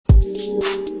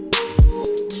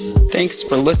Thanks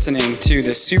for listening to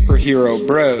the Superhero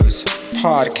Bros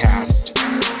podcast.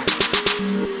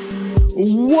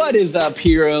 What is up,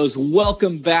 heroes?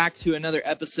 Welcome back to another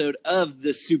episode of the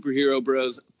Superhero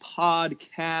Bros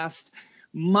podcast.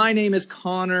 My name is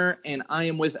Connor, and I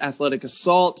am with Athletic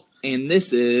Assault, and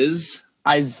this is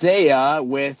Isaiah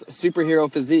with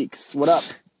Superhero Physiques. What up?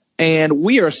 And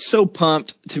we are so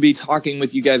pumped to be talking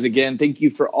with you guys again. Thank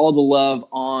you for all the love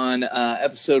on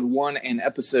episode 1 and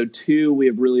episode 2. We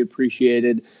have really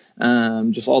appreciated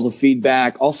just all the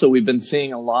feedback. Also, we've been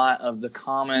seeing a lot of the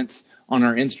comments on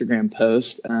our Instagram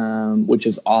post, which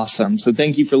is awesome. So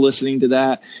thank you for listening to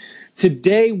that.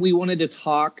 Today, we wanted to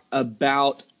talk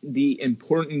about the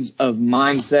importance of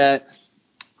mindset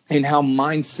and how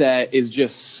mindset is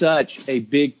just such a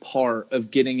big part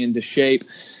of getting into shape.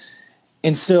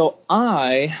 And so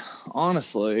I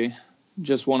honestly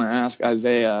just want to ask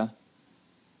Isaiah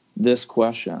this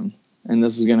question, and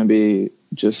this is going to be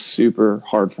just super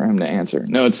hard for him to answer.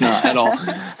 No, it's not at all.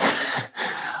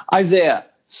 Isaiah,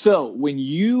 so when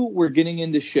you were getting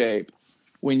into shape,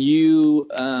 when you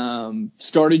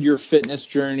started your fitness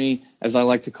journey, as I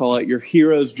like to call it, your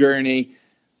hero's journey,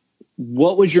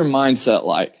 what was your mindset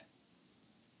like?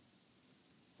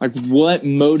 Like, what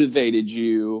motivated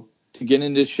you to get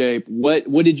into shape? What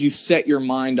did you set your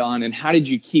mind on, and how did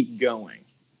you keep going?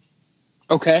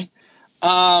 Okay.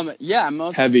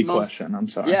 Heavy question. I'm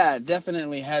sorry. Yeah,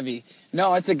 definitely heavy.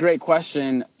 No, it's a great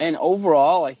question. And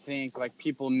overall, I think like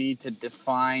people need to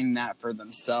define that for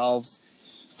themselves.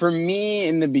 For me,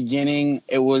 in the beginning,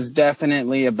 it was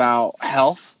definitely about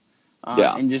health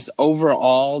and just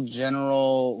overall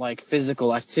general like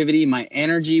physical activity. My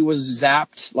energy was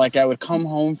zapped. Like I would come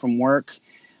home from work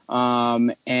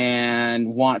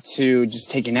and want to just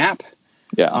take a nap.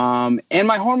 And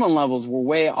my hormone levels were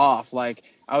way off. Like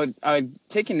I would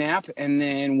take a nap and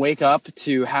then wake up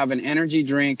to have an energy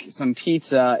drink, some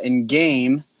pizza, and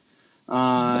game.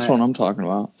 That's what I'm talking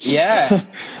about. Yeah.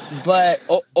 But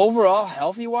overall,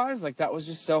 healthy-wise, like that was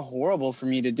just so horrible for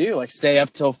me to do. Like stay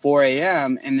up till 4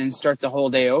 a.m. and then start the whole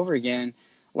day over again.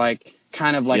 Like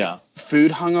kind of like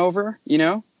food hungover, you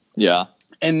know? Yeah.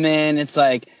 And then it's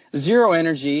like zero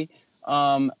energy.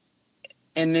 And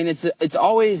then it's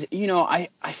always, you know, I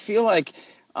feel like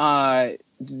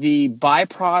the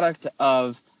byproduct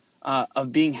of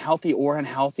being healthy or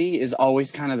unhealthy is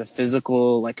always kind of the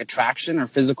physical like attraction or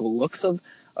physical looks of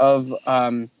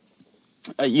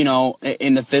you know,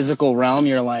 in the physical realm.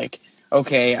 You're like,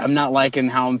 okay, I'm not liking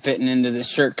how I'm fitting into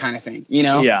this shirt kind of thing, you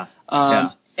know?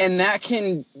 And that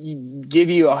can give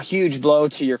you a huge blow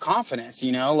to your confidence,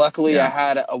 you know? Luckily, I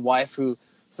had a wife who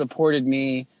supported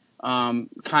me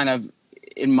kind of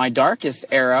in my darkest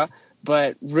era.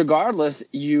 But regardless,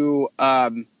 you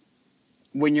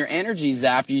when your energy's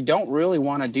zapped, you don't really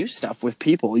want to do stuff with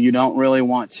people. You don't really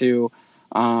want to,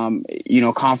 you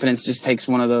know, confidence just takes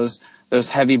one of those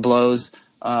heavy blows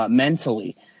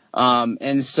mentally.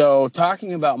 And so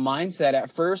talking about mindset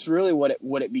at first, really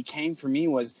what it became for me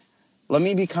was, let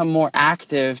me become more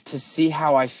active to see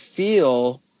how I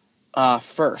feel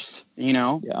first, you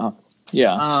know?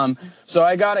 So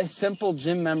I got a simple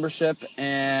gym membership,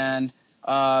 and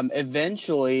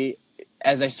eventually,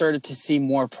 as I started to see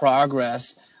more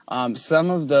progress, some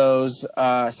of those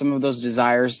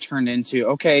desires turned into,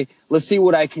 okay, let's see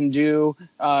what I can do.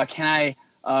 Can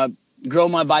I grow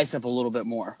my bicep a little bit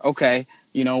more? Okay,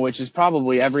 you know, which is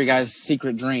probably every guy's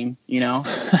secret dream, you know.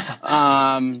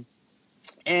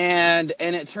 And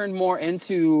it turned more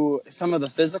into some of the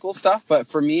physical stuff. But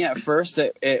for me, at first,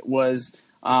 it was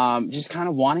just kind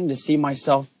of wanting to see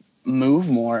myself move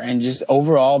more and just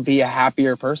overall be a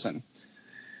happier person.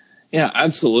 Yeah,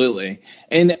 absolutely.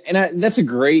 And that's a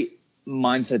great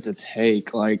mindset to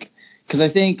take. Like, because I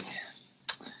think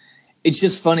it's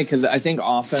just funny because I think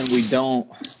often we don't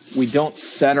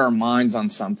set our minds on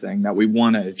something that we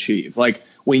want to achieve. Like,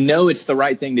 we know it's the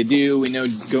right thing to do. We know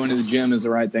going to the gym is the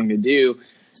right thing to do,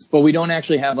 but we don't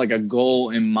actually have like a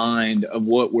goal in mind of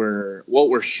what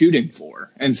we're shooting for.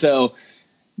 And so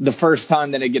the first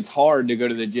time that it gets hard to go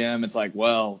to the gym, it's like,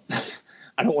 well,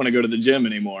 I don't want to go to the gym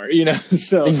anymore, you know?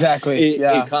 So exactly.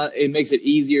 It makes it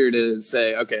easier to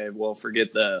say, okay, well,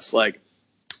 forget this. Like,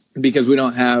 because we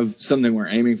don't have something we're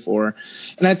aiming for.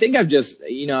 And I think I've just,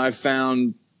 you know, I've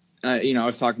found, you know, I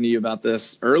was talking to you about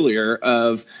this earlier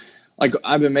of like,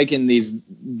 I've been making these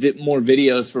more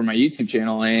videos for my YouTube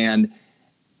channel, and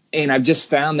I've just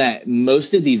found that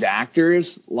most of these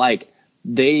actors, like,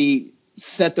 they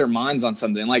set their minds on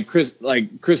something. Like Chris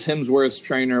Hemsworth's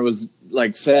trainer was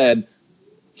like said,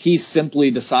 he simply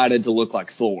decided to look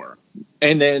like Thor.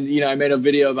 And then, you know, I made a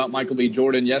video about Michael B.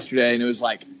 Jordan yesterday, and it was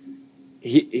like,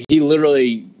 he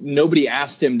literally, nobody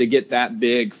asked him to get that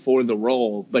big for the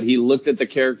role, but he looked at the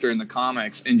character in the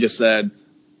comics and just said,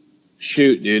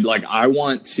 shoot, dude, like I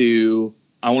want to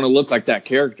look like that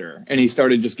character. And he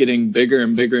started just getting bigger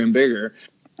and bigger and bigger.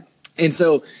 And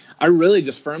so I really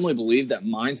just firmly believe that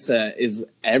mindset is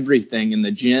everything in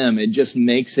the gym. It just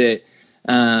makes it,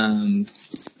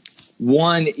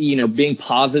 one, you know, being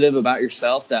positive about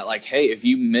yourself, that like, hey, if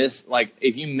you miss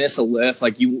a lift,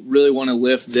 like you really want to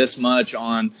lift this much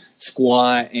on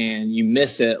squat and you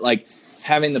miss it, like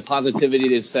having the positivity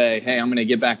to say, hey, I'm going to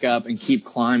get back up and keep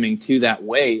climbing to that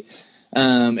weight.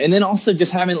 And then also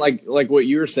just having like what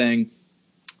you were saying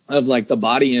of like the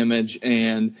body image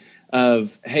and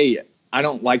of, hey, I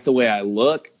don't like the way I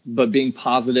look, but being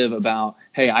positive about,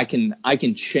 hey, I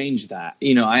can change that.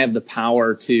 You know, I have the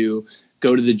power to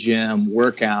go to the gym,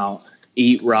 work out,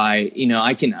 eat right. You know,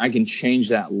 I can change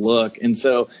that look. And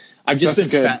so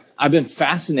I've been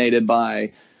fascinated by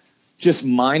just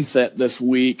mindset this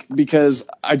week, because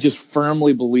I just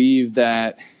firmly believe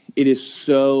that it is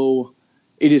so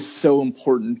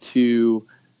important to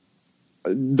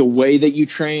the way that you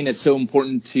train. It's so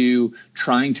important to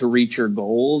trying to reach your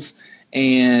goals.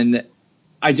 And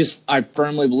I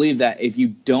firmly believe that if you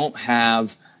don't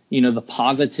have, you know, the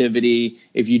positivity,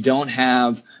 if you don't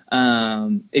have,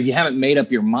 if you haven't made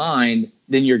up your mind,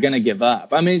 then you're going to give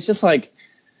up. I mean, it's just like,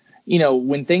 you know,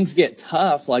 when things get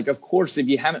tough, like, of course, if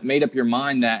you haven't made up your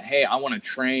mind that, hey, I want to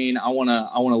train, I want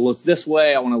to look this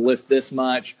way, I want to lift this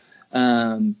much,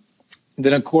 then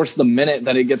of course, the minute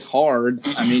that it gets hard,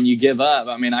 I mean, you give up.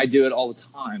 I mean, I do it all the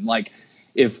time. Like,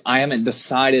 if I haven't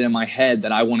decided in my head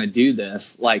that I want to do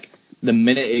this, like, the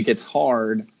minute it gets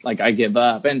hard, like, I give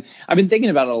up. And I've been thinking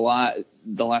about it a lot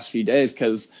the last few days,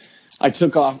 because I've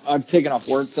taken off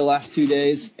work the last 2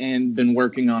 days and been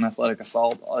working on athletic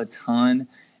assault a ton.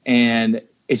 And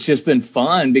it's just been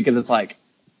fun, because it's like,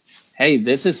 hey,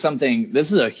 this is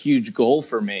a huge goal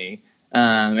for me.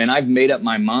 And I've made up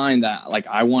my mind that, like,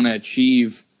 I want to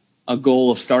achieve a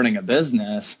goal of starting a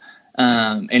business.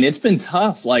 And it's been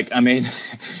tough. Like, I mean,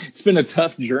 it's been a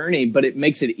tough journey, but it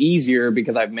makes it easier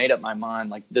because I've made up my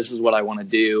mind, like, this is what I want to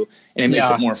do, and it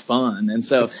makes it more fun. And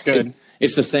so it's good.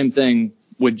 It's the same thing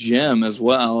with gym as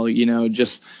well, you know,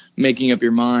 just making up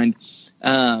your mind.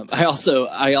 I also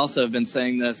have been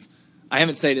saying this. I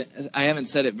haven't said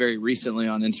it very recently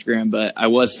on Instagram, but I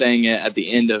was saying it at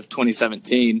the end of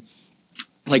 2017.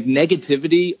 Like,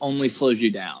 negativity only slows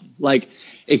you down. Like,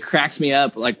 it cracks me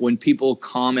up, like, when people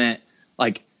comment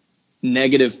like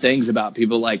negative things about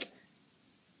people, like,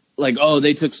 oh,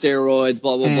 they took steroids,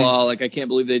 blah, blah, blah. Like, I can't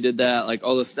believe they did that. Like,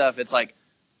 all this stuff. It's like,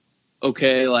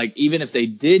 okay, like, even if they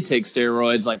did take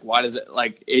steroids, like, why does it,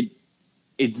 like,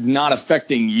 it's not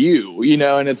affecting you, you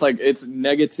know? And it's like, it's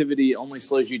negativity only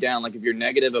slows you down. Like, if you're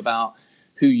negative about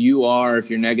who you are, if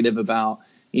you're negative about,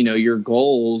 you know, your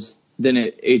goals, then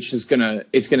it's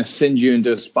gonna send you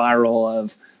into a spiral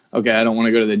of, okay, I don't want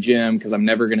to go to the gym because I'm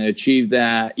never going to achieve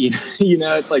that. You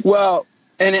know, it's like, well,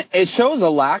 and it shows a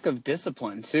lack of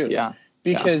discipline too. Yeah.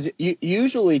 Because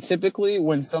typically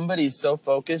when somebody's so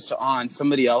focused on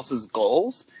somebody else's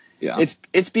goals,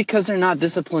 it's because they're not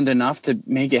disciplined enough to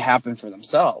make it happen for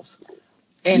themselves.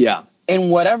 And in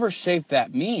whatever shape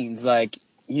that means, like,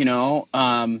 you know,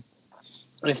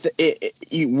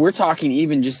 we're talking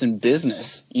even just in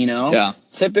business, you know,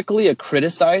 typically a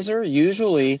criticizer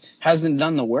usually hasn't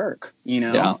done the work, you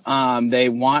know, they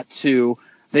want to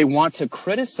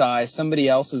criticize somebody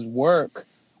else's work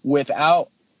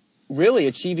without really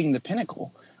achieving the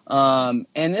pinnacle. And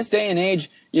this day and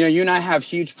age, you know, you and I have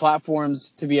huge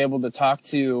platforms to be able to talk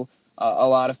to a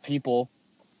lot of people,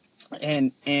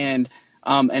 and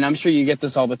I'm sure you get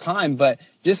this all the time, but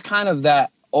just kind of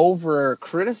that over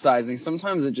criticizing,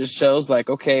 sometimes it just shows like,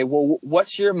 okay, well,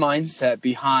 what's your mindset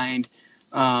behind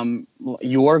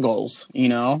your goals, you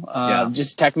know?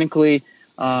 Just technically,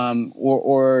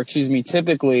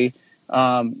 typically,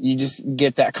 you just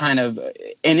get that kind of,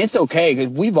 and it's okay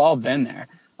because we've all been there.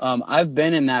 I've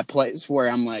been in that place where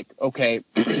I'm like, okay,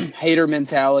 hater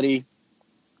mentality,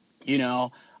 you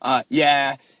know,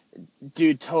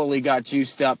 dude totally got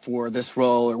juiced up for this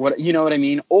role, or what, you know what I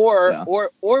mean? Or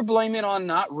blame it on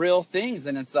not real things.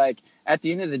 And it's like, at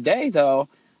the end of the day though,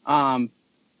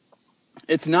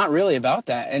 it's not really about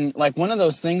that. And like, one of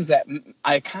those things that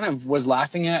I kind of was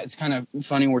laughing at, it's kind of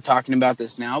funny we're talking about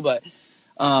this now, but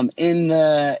in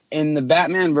the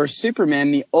Batman versus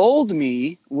Superman, the old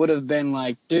me would have been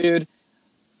like, dude,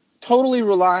 totally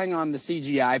relying on the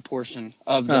CGI portion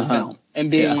of the film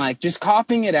and being like, just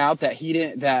copying it out that he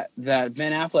didn't, that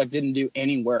Ben Affleck didn't do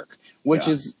any work, which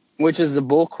is a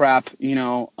bull crap, you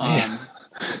know,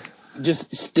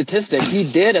 just statistic. He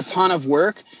did a ton of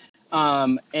work.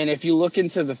 And if you look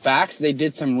into the facts, they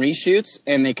did some reshoots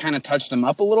and they kind of touched him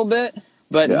up a little bit,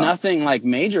 but nothing like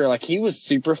major. Like he was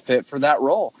super fit for that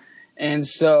role. And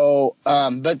so,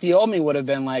 but the old me would have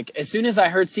been like, as soon as I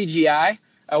heard CGI,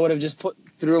 I would have just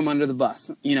threw him under the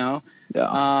bus, you know?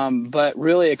 Yeah. But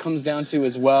really it comes down to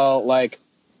as well, like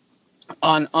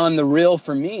on the real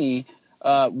for me,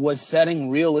 was setting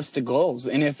realistic goals.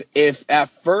 And if at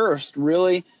first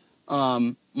really,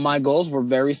 my goals were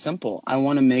very simple. I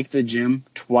want to make the gym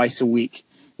twice a week,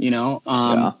 you know?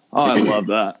 Oh, I love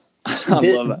that. I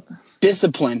love that.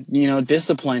 Discipline.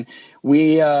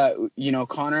 We,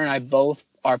 Connor and I both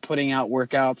are putting out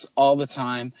workouts all the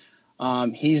time.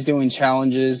 He's doing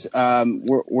challenges.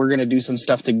 We're going to do some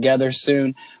stuff together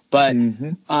soon, but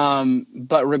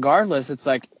regardless, it's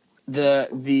like the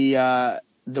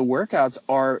workouts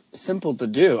are simple to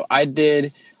do. I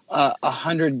did a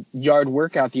 100-yard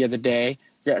workout the other day.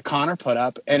 Connor put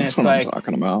up, and That's it's what like I'm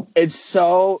talking about. It's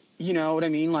so, you know what I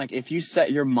mean? Like if you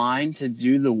set your mind to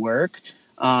do the work,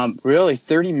 really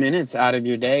 30 minutes out of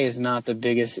your day is not the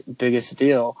biggest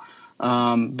deal.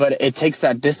 But it takes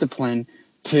that discipline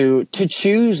to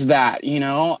choose that, you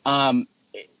know.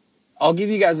 I'll give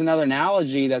you guys another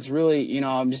analogy that's really, you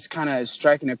know, I'm just kind of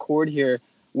striking a chord here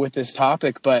with this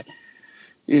topic, but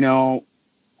you know,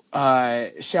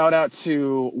 shout out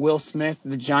to Will Smith,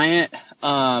 the Giant.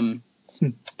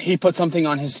 He put something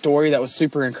on his story that was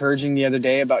super encouraging the other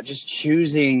day about just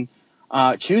choosing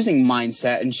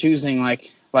mindset and choosing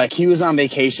like he was on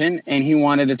vacation and he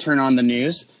wanted to turn on the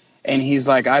news and he's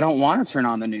like, I don't want to turn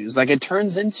on the news. Like it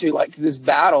turns into like this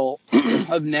battle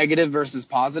of negative versus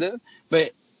positive,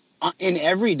 but in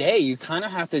every day you kind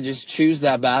of have to just choose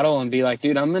that battle and be like,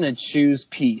 dude, I'm going to choose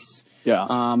peace.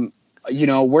 Yeah. You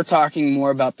know, we're talking more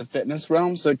about the fitness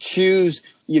realm. So choose,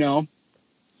 you know,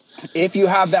 if you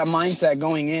have that mindset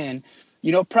going in,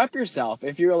 you know, prep yourself.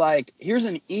 If you're like, here's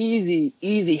an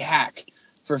easy hack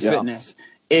for fitness.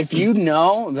 If you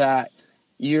know that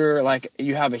you're like,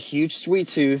 you have a huge sweet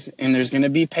tooth and there's going to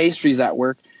be pastries at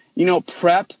work, you know,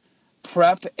 prep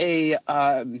a,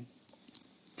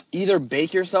 either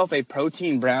bake yourself a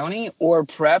protein brownie or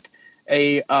prep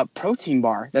a protein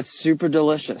bar that's super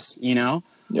delicious, you know?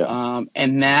 Yeah.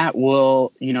 And that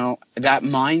will, you know, that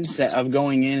mindset of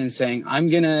going in and saying, I'm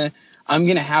going to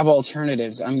have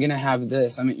alternatives. I'm going to have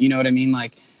this. I mean, you know what I mean?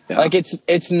 Like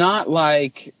it's not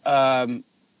like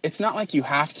you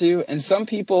have to. And some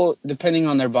people, depending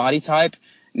on their body type,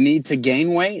 need to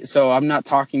gain weight. So I'm not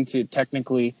talking to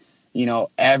technically, you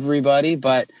know, everybody,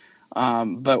 but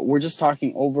we're just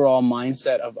talking overall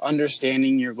mindset of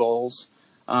understanding your goals,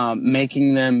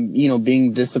 making them, you know,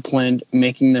 being disciplined,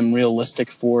 making them realistic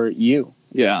for you.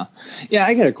 Yeah.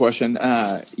 I got a question.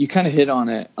 You kind of hit on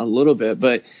it a little bit,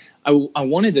 but I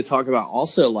wanted to talk about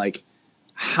also like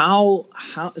how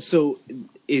so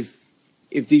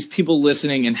if these people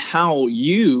listening and how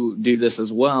you do this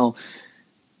as well,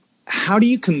 how do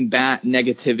you combat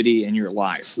negativity in your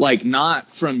life? Like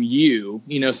not from you,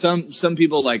 you know, some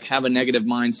people like have a negative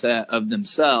mindset of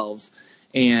themselves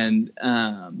and,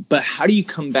 but how do you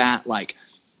combat like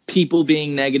people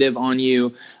being negative on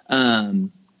you?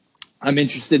 I'm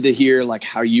interested to hear like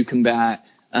how you combat,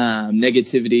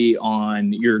 negativity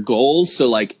on your goals. So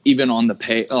like even on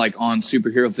like on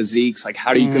Superhero Physiques, like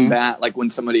how do you combat like when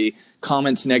somebody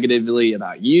comments negatively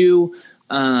about you?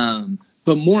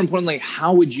 But more importantly,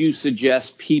 how would you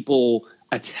suggest people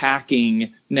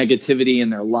attacking negativity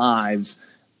in their lives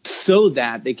so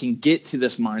that they can get to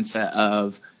this mindset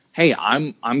of, hey,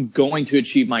 I'm going to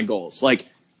achieve my goals. Like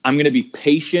I'm going to be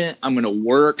patient. I'm going to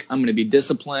work. I'm going to be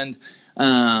disciplined. But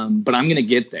I'm going to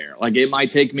get there. Like it might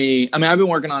take me, I mean, I've been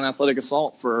working on athletic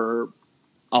assault for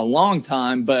a long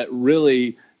time, but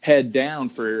really head down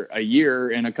for a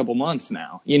year and a couple months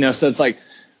now, you know? So it's like,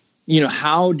 you know,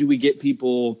 how do we get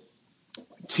people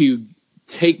to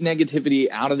take negativity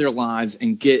out of their lives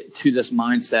and get to this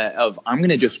mindset of I'm going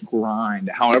to just grind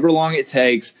however long it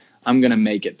takes. I'm going to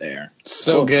make it there.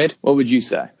 So good. What would you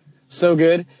say? So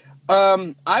good.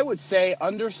 I would say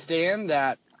understand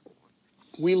that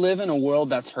we live in a world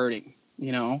that's hurting,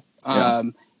 you know,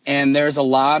 and there's a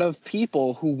lot of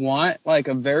people who want like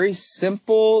a very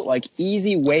simple, like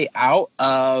easy way out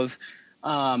of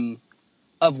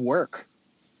work.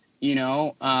 You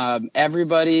know,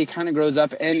 everybody kind of grows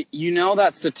up and you know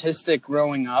that statistic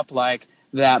growing up, like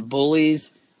that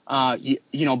bullies, you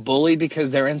know, bully because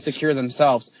they're insecure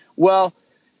themselves. Well,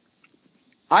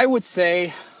 I would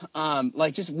say,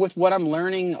 like just with what I'm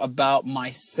learning about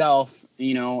myself,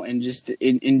 you know, and just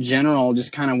in general,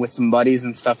 just kind of with some buddies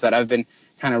and stuff that I've been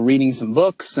kind of reading some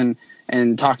books and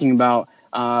talking about,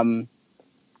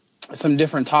 some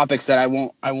different topics that I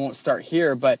won't start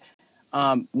here, but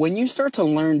when you start to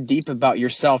learn deep about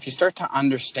yourself, you start to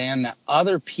understand that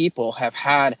other people have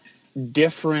had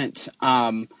different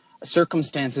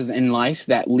circumstances in life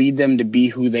that lead them to be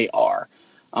who they are.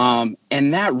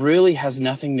 And that really has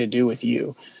nothing to do with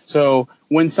you. So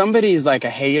when somebody's like a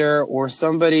hater, or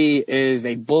somebody is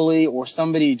a bully, or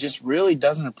somebody just really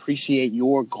doesn't appreciate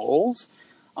your goals,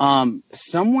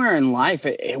 somewhere in life,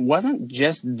 it wasn't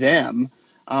just them,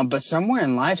 but somewhere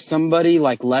in life, somebody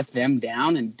like let them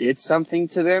down and did something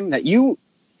to them that you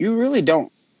really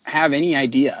don't have any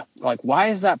idea. Like, why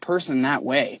is that person that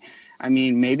way? I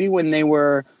mean, maybe when they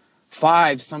were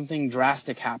 5, something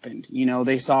drastic happened. You know,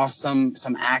 they saw some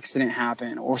accident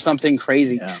happen or something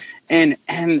crazy. Yeah.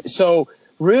 And so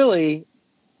really,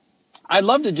 I'd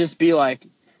love to just be like,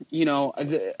 you know,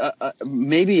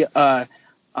 maybe a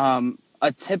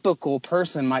typical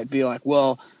person might be like,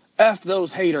 well, F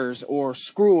those haters, or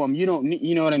screw them. You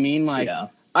know what I mean? Like, yeah.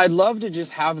 I'd love to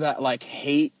just have that like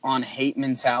hate on hate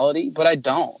mentality, but I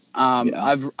don't.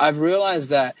 I've realized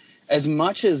that as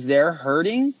much as they're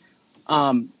hurting,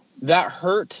 that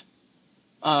hurt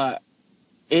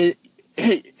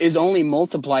is only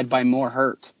multiplied by more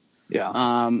hurt.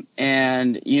 Yeah.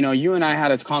 And, you know, you and I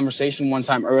had a conversation one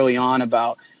time early on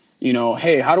about, you know,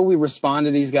 hey, how do we respond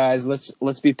to these guys?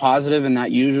 Let's be positive. And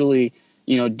that usually,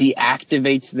 you know,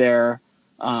 deactivates their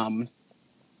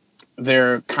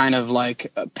kind of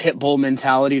like pit bull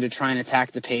mentality to try and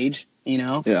attack the page, you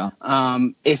know? Yeah.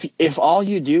 If all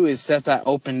you do is set that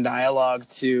open dialogue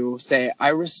to say, I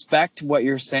respect what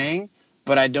you're saying,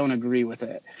 but I don't agree with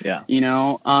it. Yeah. You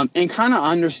know, and kind of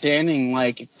understanding,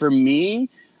 like, for me,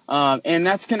 and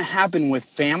that's going to happen with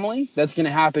family. That's going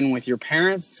to happen with your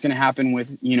parents. It's going to happen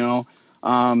with, you know,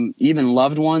 even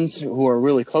loved ones who are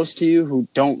really close to you, who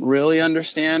don't really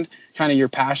understand kind of your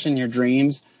passion, your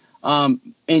dreams. And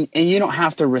you don't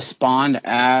have to respond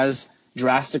as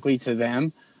drastically to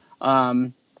them.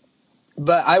 But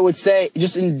I would say,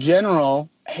 just in general,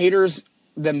 haters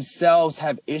themselves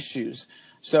have issues.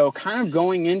 So kind of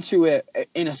going into it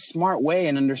in a smart way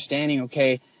and understanding,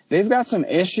 okay, they've got some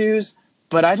issues,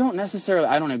 but I don't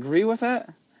agree with it.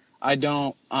 I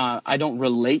don't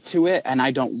relate to it, and I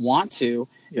don't want to.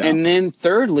 Yeah. And then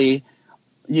thirdly,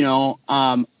 you know,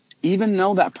 even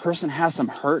though that person has some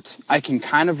hurt, I can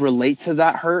kind of relate to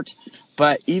that hurt.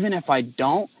 But even if I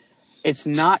don't, it's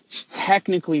not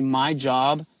technically my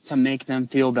job to make them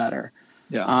feel better.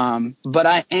 Yeah. But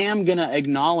I am going to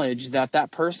acknowledge that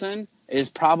person is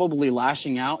probably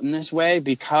lashing out in this way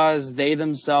because they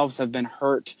themselves have been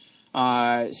hurt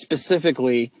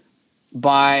specifically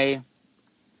by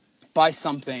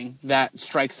something that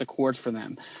strikes a chord for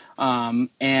them.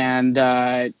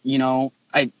 You know,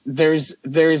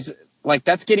 there's like,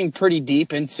 that's getting pretty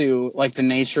deep into like the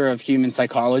nature of human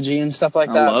psychology and stuff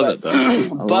like that. I love it though.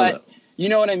 But you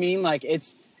know what I mean? Like,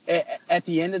 it's at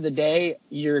the end of the day,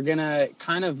 you're going to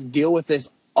kind of deal with this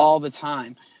all the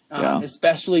time.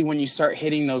 Especially when you start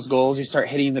hitting those goals, you start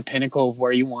hitting the pinnacle of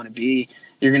where you want to be.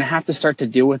 You're going to have to start to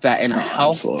deal with that in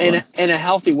a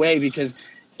healthy way, because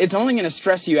it's only going to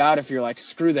stress you out if you're like,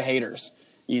 screw the haters,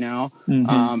 you know.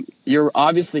 Mm-hmm. You're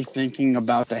obviously thinking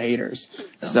about the haters.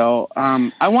 Yeah. So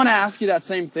I want to ask you that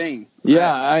same thing. Yeah,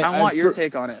 I want your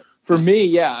take on it. For me,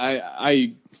 yeah,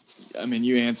 I mean,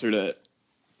 you answered it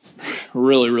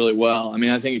really, really well. I mean,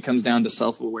 I think it comes down to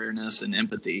self-awareness and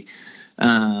empathy.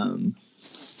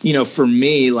 You know, for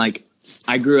me, like,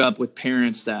 I grew up with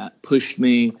parents that pushed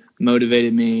me,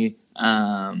 motivated me,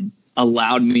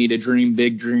 allowed me to dream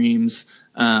big dreams,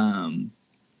 and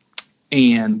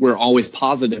were always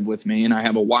positive with me. And I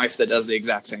have a wife that does the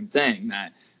exact same thing,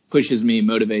 that pushes me,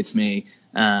 motivates me,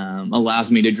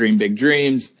 allows me to dream big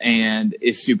dreams, and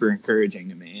is super encouraging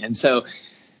to me. And so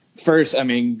first, I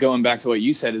mean, going back to what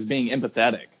you said, is being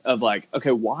empathetic of like, okay,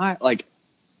 why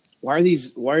are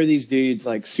these dudes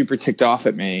like super ticked off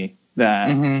at me that,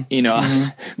 mm-hmm. you know,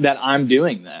 mm-hmm. that I'm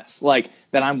doing this, like,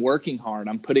 that I'm working hard,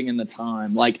 I'm putting in the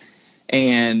time, like,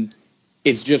 and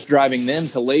it's just driving them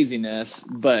to laziness,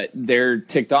 but they're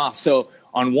ticked off. So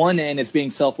on one end, it's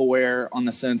being self-aware on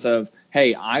the sense of,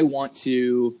 hey, I want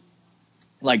to,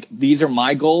 like, these are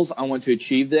my goals, I want to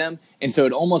achieve them. And so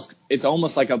it's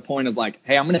almost like a point of like,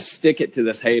 hey, I'm going to stick it to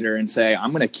this hater and say,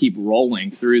 I'm going to keep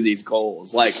rolling through these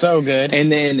goals. Like, so good.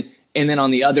 And then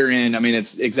on the other end, I mean,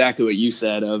 it's exactly what you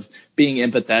said, of being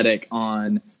empathetic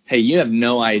on, hey, you have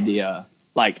no idea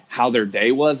like how their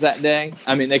day was that day.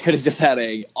 I mean, they could have just had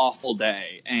a awful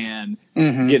day and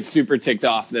mm-hmm. get super ticked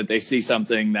off that they see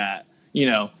something that, you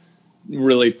know,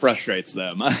 really frustrates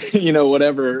them, you know,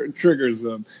 whatever triggers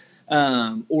them.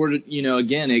 Or, you know,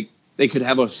 again, they could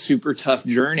have a super tough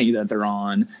journey that they're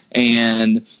on,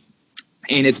 and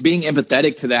it's being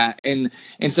empathetic to that. And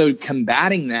so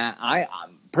combating that, I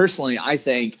personally, I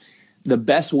think the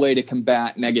best way to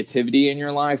combat negativity in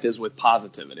your life is with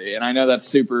positivity. And I know that's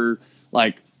super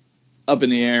like up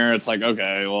in the air. It's like,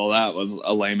 okay, well, that was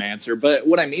a lame answer. But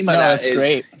what I mean by that is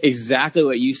great. Exactly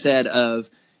what you said of,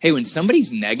 hey, when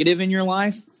somebody's negative in your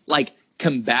life, like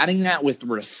combating that with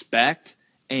respect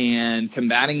and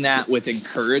combating that with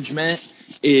encouragement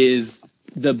is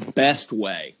the best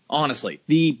way. Honestly,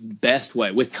 the best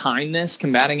way. With kindness,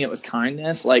 combating it with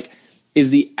kindness, like, is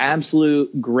the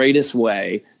absolute greatest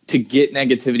way to get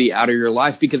negativity out of your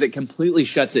life, because it completely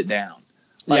shuts it down.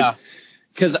 Like,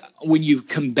 because when you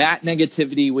combat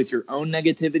negativity with your own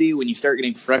negativity, when you start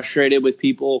getting frustrated with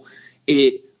people,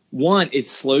 it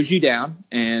slows you down.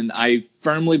 And I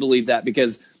firmly believe that,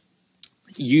 because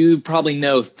you probably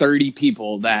know 30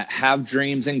 people that have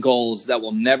dreams and goals that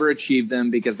will never achieve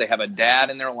them because they have a dad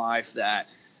in their life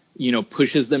that, you know,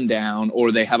 pushes them down,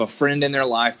 or they have a friend in their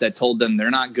life that told them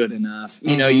they're not good enough.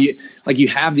 You know, you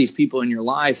have these people in your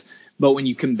life, but when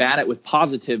you combat it with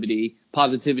positivity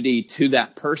to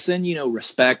that person, you know,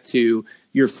 respect to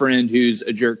your friend who's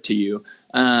a jerk to you.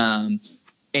 And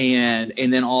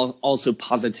then also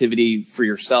positivity for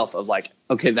yourself of like,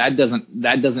 okay, that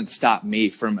doesn't stop me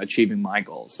from achieving my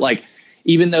goals. Like,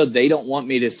 even though they don't want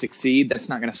me to succeed, that's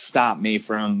not going to stop me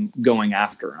from going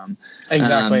after them.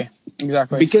 Exactly.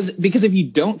 Because if you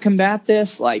don't combat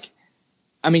this, like,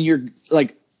 I mean, you're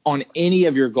like on any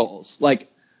of your goals,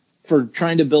 like for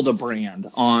trying to build a brand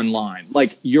online,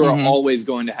 like you're always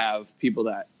going to have people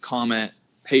that comment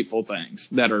hateful things,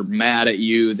 that are mad at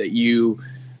you, that you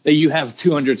have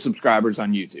 200 subscribers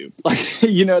on YouTube. Like,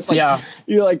 you know, it's like,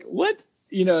 you're like, what?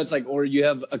 You know, it's like, or you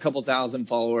have a couple thousand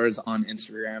followers on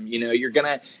Instagram. You know, you're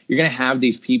gonna have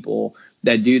these people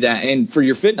that do that. And for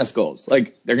your fitness goals,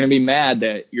 like, they're gonna be mad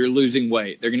that you're losing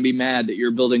weight. They're gonna be mad that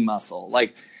you're building muscle.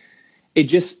 Like, it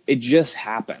just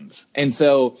happens. And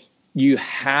so you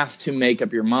have to make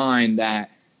up your mind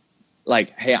that,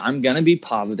 like, hey, I'm gonna be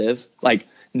positive. Like,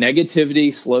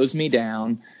 negativity slows me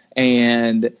down,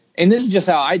 and this is just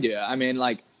how I do it. I mean,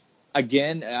 like,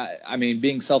 again,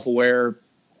 being self-aware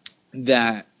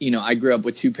that, you know, I grew up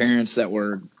with two parents that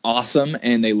were awesome,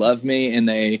 and they love me and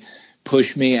they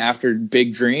push me after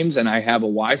big dreams. And I have a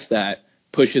wife that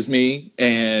pushes me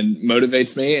and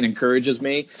motivates me and encourages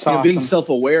me. Awesome. Being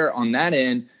self-aware on that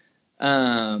end.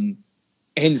 And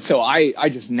so I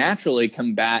just naturally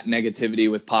combat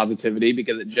negativity with positivity,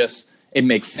 because it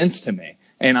makes sense to me.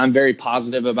 And I'm very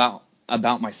positive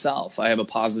about myself. I have a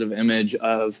positive image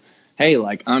of, hey,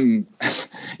 like, I'm,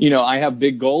 you know, I have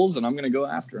big goals and I'm going to go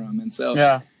after them. And so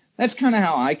that's kind of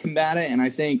how I combat it. And I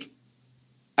think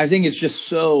it's just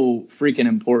so freaking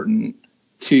important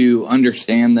to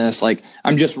understand this. Like,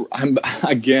 I've just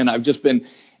been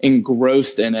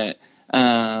engrossed in it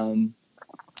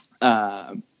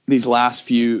these last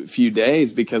few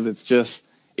days, because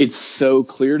it's so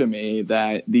clear to me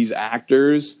that these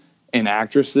actors and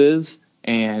actresses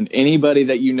and anybody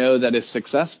that you know that is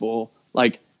successful,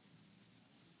 like,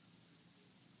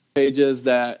 pages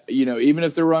that, you know, even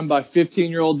if they're run by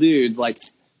 15-year-old dudes, like,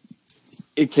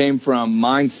 it came from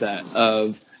mindset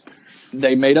of,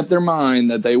 they made up their mind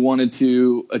that they wanted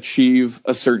to achieve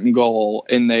a certain goal,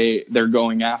 and they're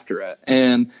going after it.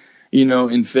 And, you know,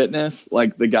 in fitness,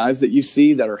 like, the guys that you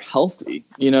see that are healthy,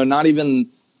 you know,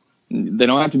 they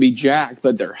don't have to be jacked,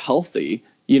 but they're healthy.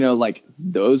 You know, like,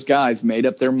 those guys made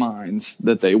up their minds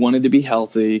that they wanted to be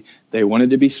healthy, they wanted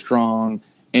to be strong,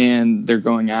 and they're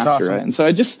going after it. And so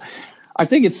I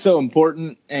think it's so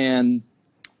important, and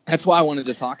that's why I wanted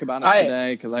to talk about it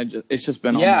today, because it's just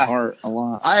been on my heart a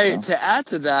lot. To add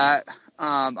to that,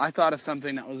 I thought of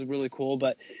something that was really cool,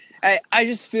 but I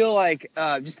just feel like,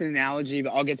 just an analogy,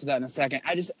 but I'll get to that in a second.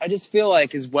 I just feel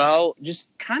like, as well, just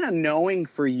kind of knowing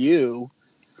for you,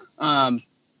 and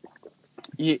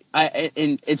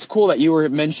it's cool that you were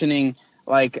mentioning,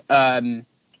 like,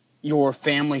 your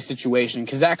family situation,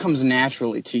 because that comes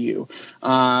naturally to you.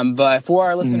 But for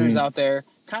our listeners out there,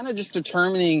 kind of just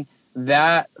determining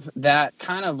that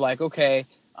kind of like, okay,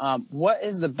 what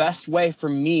is the best way for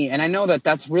me? And I know that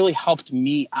that's really helped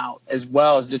me out, as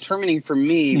well as determining for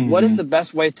me, what is the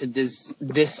best way to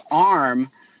disarm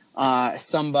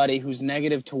somebody who's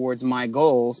negative towards my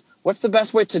goals? What's the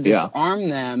best way to disarm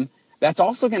them? That's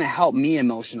also going to help me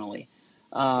emotionally.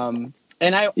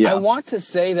 And I want to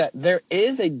say that there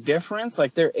is a difference.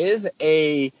 Like, there is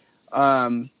a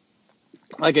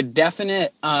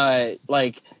definite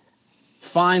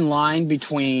fine line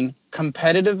between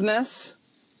competitiveness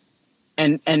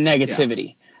and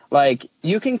negativity. Like,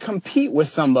 you can compete with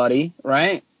somebody,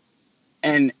 right?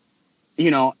 and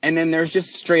then there's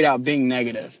just straight out being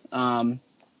negative. And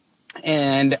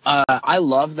I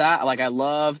love that. Like I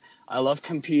love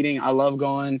competing. I love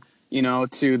going,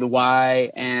 to the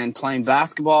Y and playing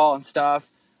basketball and stuff.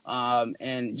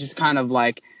 And just kind of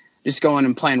like just going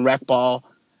and playing rec ball,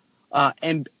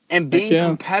 and being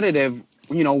competitive,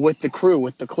 with the crew,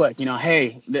 with the clique,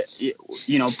 hey,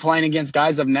 playing against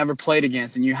guys I've never played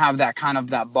against, and you have that kind of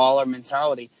that baller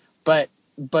mentality. But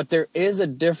there is a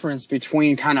difference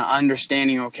between kind of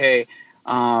understanding, okay,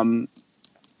 there's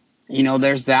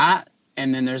that,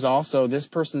 and then there's also this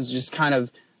person's just kind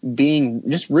of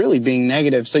really being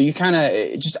negative. So you kind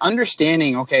of just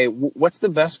understanding, okay, what's the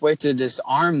best way to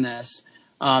disarm this?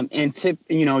 And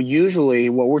usually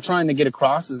what we're trying to get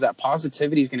across is that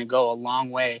positivity is going to go a long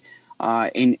way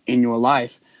in your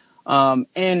life.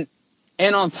 And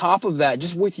on top of that,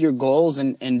 just with your goals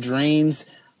and dreams,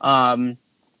 an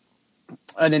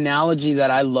analogy that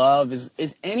I love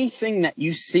is anything that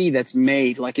you see that's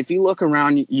made. Like if you look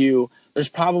around you, there's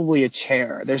probably a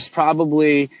chair. There's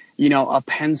probably, a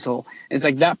pencil. It's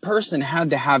like that person had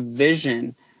to have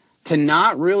vision to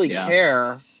not really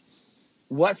care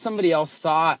what somebody else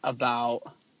thought about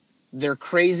their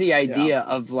crazy idea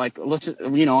of like, let's just,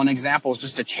 an example is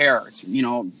just a chair. It's,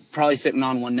 probably sitting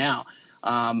on one now,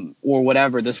 or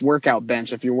whatever, this workout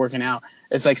bench, if you're working out.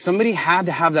 It's like somebody had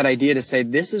to have that idea to say,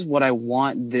 this is what I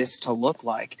want this to look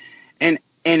like. And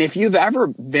if you've ever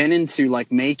been into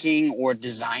like making or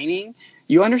designing,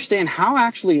 you understand how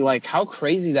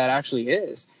crazy that actually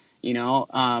is.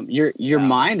 Your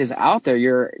mind is out there.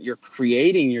 You're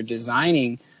creating, you're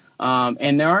designing.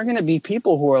 And there are going to be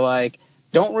people who are like,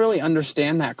 don't really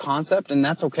understand that concept, and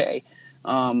that's okay.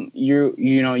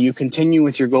 You continue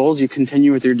with your goals, you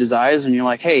continue with your desires, and you're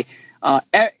like, hey,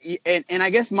 and I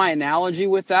guess my analogy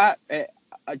with that,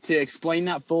 to explain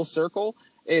that full circle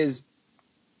is,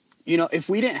 if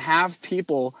we didn't have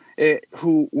people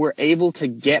who were able to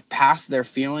get past their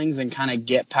feelings and kind of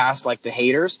get past like the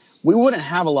haters, we wouldn't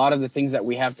have a lot of the things that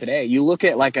we have today. You look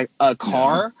at like a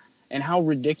car and how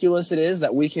ridiculous it is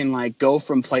that we can like go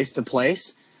from place to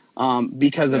place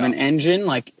because of an engine.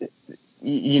 Like,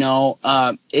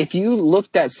 if you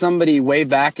looked at somebody way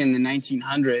back in the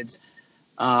 1900s,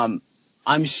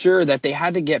 I'm sure that they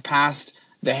had to get past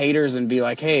the haters and be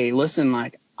like, hey, listen,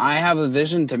 like I have a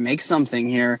vision to make something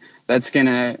here that's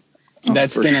gonna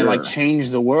like change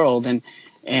the world.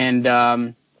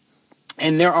 And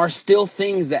there are still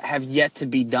things that have yet to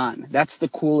be done. That's the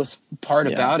coolest part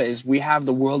about it, is we have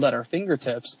the world at our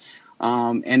fingertips.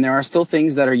 And there are still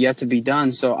things that are yet to be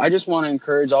done. So I just want to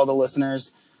encourage all the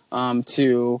listeners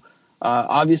to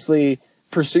obviously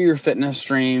pursue your fitness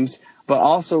dreams, but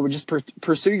also just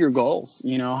pursue your goals.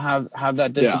 Have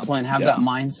that discipline, have that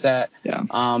mindset.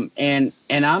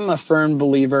 And I'm a firm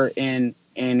believer in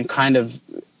kind of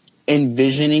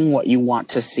envisioning what you want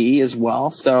to see as well.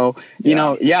 So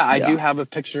I do have a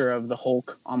picture of the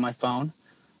Hulk on my phone.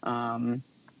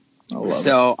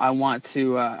 So I want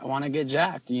to get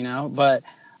jacked, but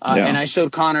and I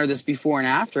showed Connor this before and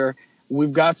after.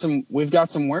 We've got some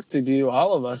work to do,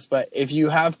 all of us. But if you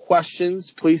have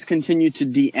questions, please continue to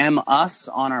DM us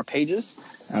on our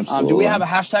pages. Absolutely. Do we have a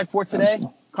hashtag for today,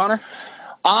 Connor?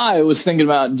 I was thinking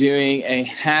about doing a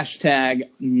hashtag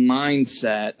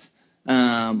mindset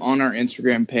on our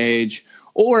Instagram page,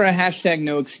 or a hashtag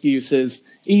no excuses.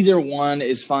 Either one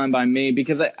is fine by me,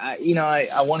 because I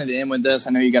wanted to end with this. I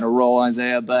know you got to roll,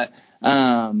 Isaiah, but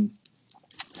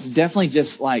definitely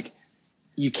just like,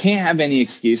 you can't have any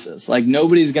excuses. Like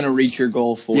nobody's going to reach your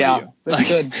goal for you. That's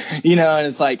good. And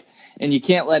it's like, and you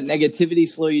can't let negativity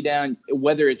slow you down,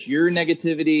 whether it's your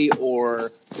negativity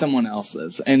or someone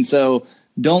else's. And so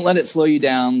don't let it slow you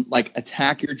down. Like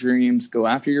attack your dreams, go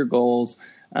after your goals.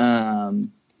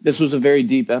 This was a very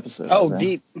deep episode. Oh,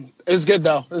 deep. It was good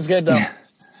though. It was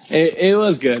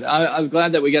good. I was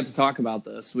glad that we got to talk about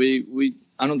this.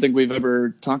 I don't think we've ever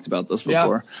talked about this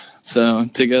before. So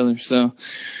together. So,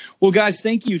 well, guys,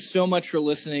 thank you so much for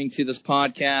listening to this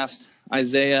podcast.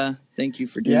 Isaiah, thank you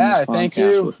for doing this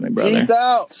podcast with me, brother. Peace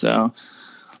out. So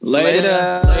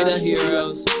later,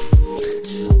 heroes.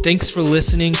 Thanks for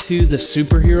listening to the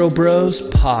Superhero Bros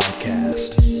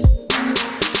podcast.